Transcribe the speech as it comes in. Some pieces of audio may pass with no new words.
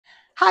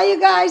Hi,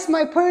 you guys.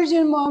 My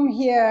Persian mom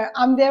here.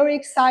 I'm very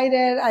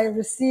excited. I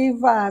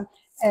received a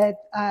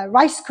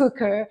rice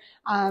cooker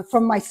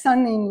from my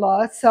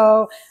son-in-law.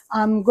 So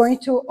I'm going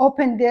to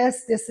open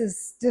this. This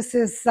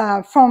is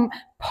from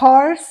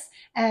Pars,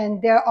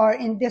 and they are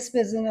in this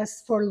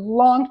business for a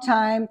long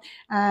time,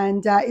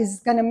 and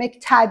is going to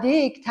make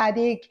tahdig.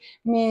 Tahdig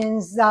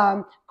means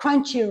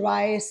crunchy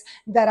rice.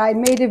 That I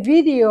made a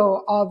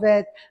video of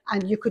it,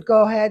 and you could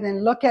go ahead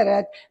and look at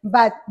it.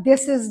 But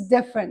this is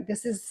different.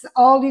 This is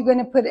all you're going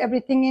to put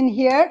everything in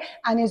here,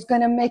 and it's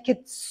going to make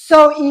it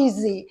so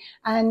easy,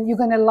 and you're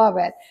going to love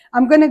it.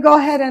 I'm going to go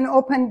ahead and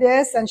open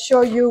this and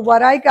show you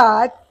what I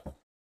got.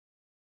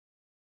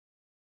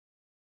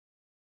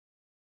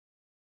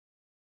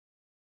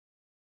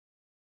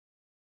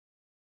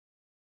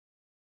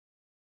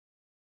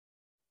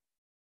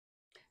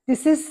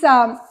 This is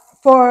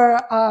for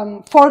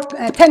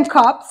 10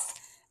 cups,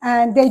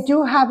 and they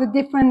do have a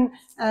different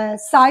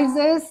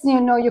sizes.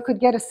 You know, you could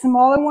get a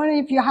smaller one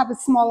if you have a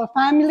smaller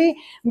family,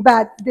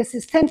 but this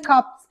is 10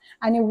 cups,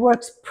 and it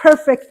works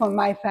perfect for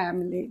my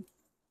family.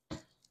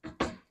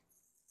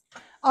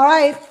 All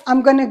right,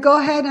 I'm going to go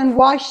ahead and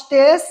wash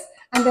this,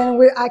 and then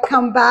I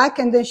come back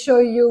and then show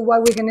you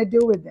what we're going to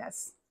do with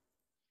this.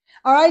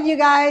 All right, you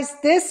guys,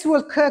 this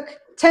will cook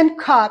 10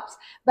 cups,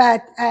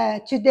 but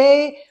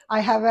today I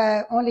have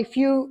only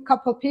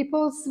couple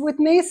people with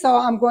me, so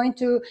I'm going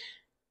to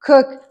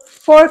cook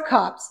 4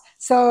 cups.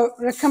 So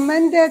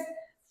recommended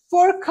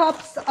 4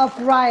 cups of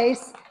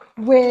rice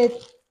with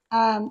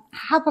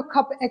half a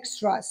cup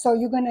extra. So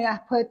you're going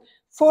to put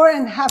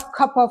 4.5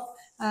 cup of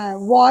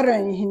water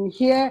in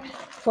here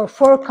for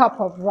 4 cup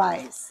of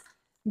rice.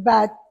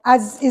 But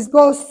as it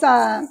goes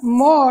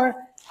more,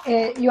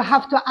 you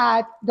have to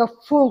add the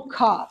full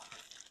cup.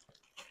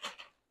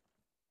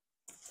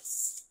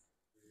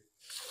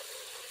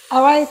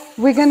 All right,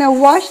 we're gonna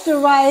wash the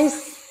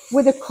rice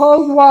with the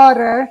cold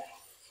water.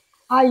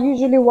 I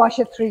usually wash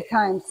it 3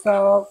 times,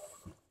 so.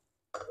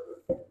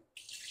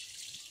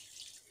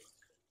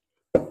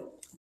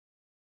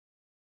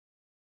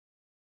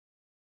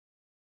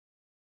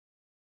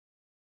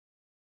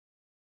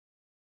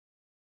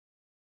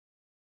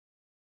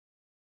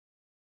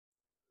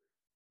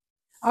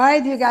 All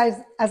right, you guys,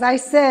 as I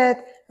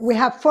said, we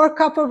have 4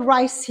 cup of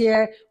rice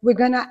here. We're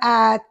gonna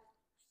add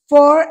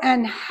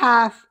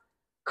 4.5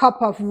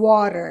 cup of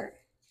water.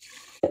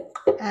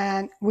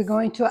 And we're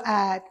going to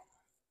add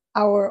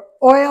our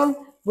oil,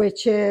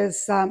 which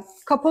is a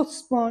couple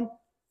spoon.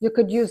 You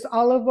could use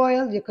olive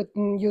oil, you could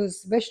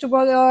use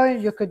vegetable oil,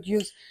 you could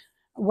use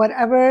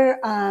whatever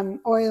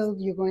oil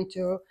you're going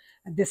to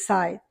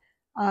decide.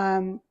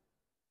 About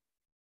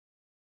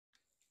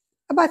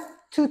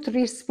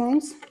 2-3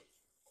 spoons.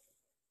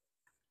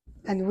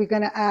 And we're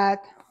going to add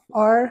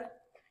our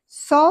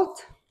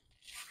salt.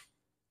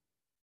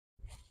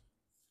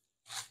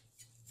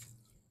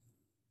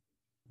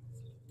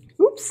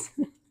 Oops.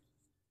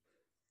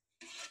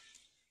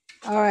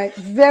 All right,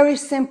 very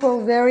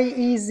simple, very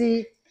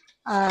easy.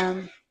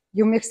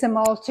 You mix them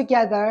all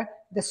together,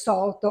 the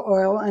salt, the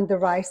oil, and the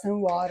rice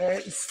and water.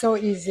 It's so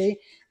easy.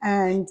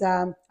 And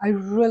I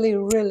really,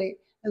 really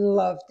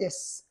love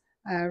this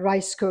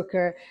rice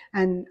cooker.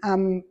 And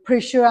I'm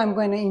pretty sure I'm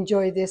going to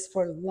enjoy this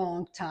for a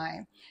long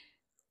time.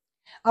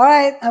 All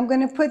right, I'm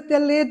going to put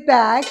the lid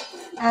back,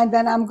 and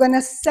then I'm going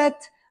to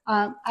set,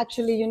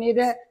 actually you need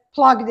to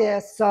plug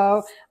this,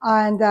 so,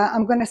 and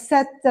I'm going to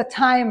set the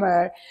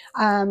timer.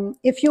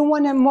 If you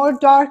want it more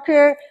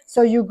darker,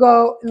 so you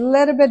go a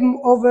little bit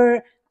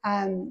over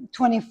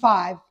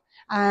 25,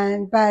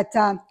 but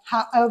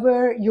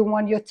however you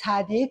want your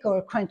tahdig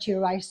or crunchy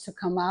rice to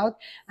come out,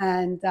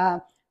 and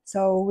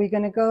so we're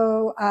going to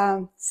go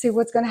see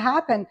what's going to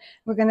happen.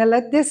 We're going to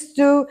let this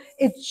do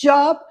its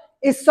job.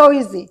 It's so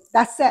easy.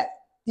 That's it.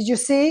 Did you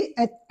see?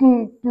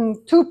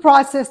 2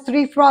 process,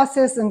 3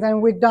 process, and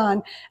then we're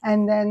done.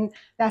 And then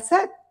that's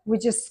it. We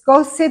just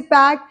go sit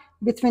back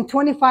between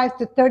 25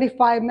 to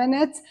 35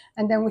 minutes,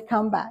 and then we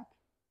come back.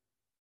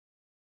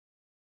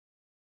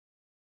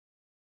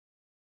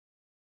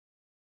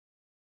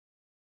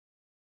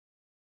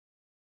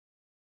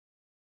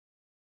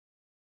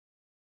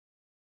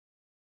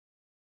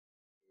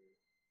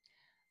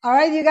 All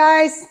right, you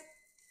guys.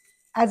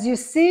 As you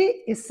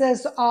see, it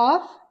says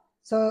off.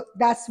 So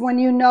that's when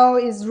you know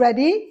it's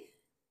ready.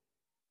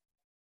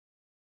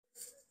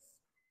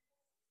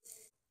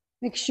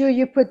 Make sure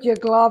you put your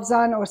gloves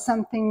on or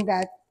something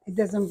that it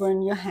doesn't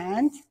burn your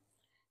hand.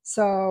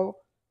 So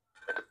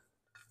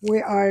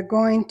we are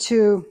going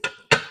to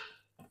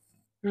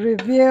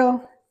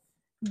reveal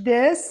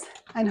this,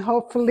 and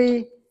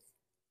hopefully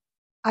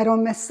I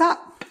don't mess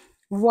up.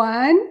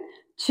 1,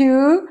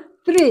 2,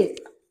 3.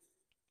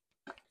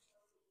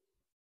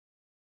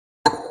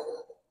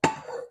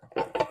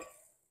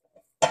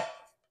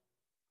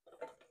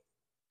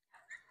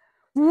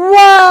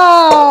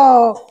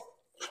 Wow!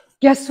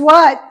 Guess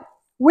what?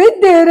 We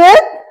did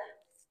it!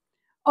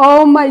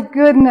 Oh my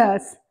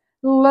goodness.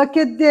 Look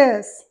at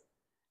this.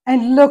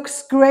 And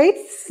looks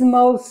great,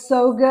 smells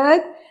so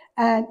good.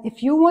 And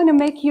if you want to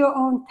make your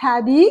own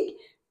tahdig,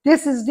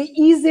 This is the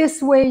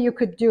easiest way you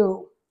could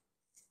do.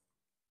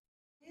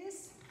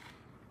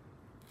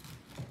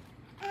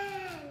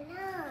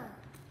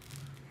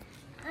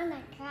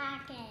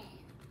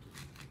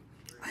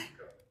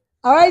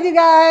 All right, you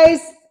guys,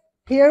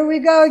 here we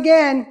go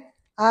again.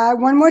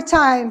 One more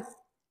time.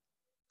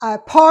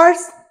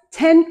 Pars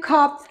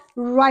 10-cup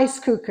rice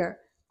cooker,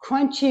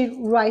 crunchy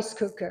rice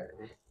cooker,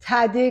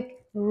 Tahdig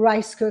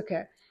rice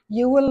cooker.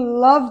 You will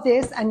love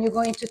this and you're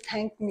going to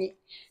thank me.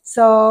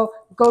 So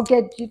go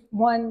get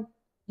one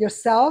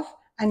yourself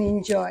and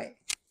enjoy.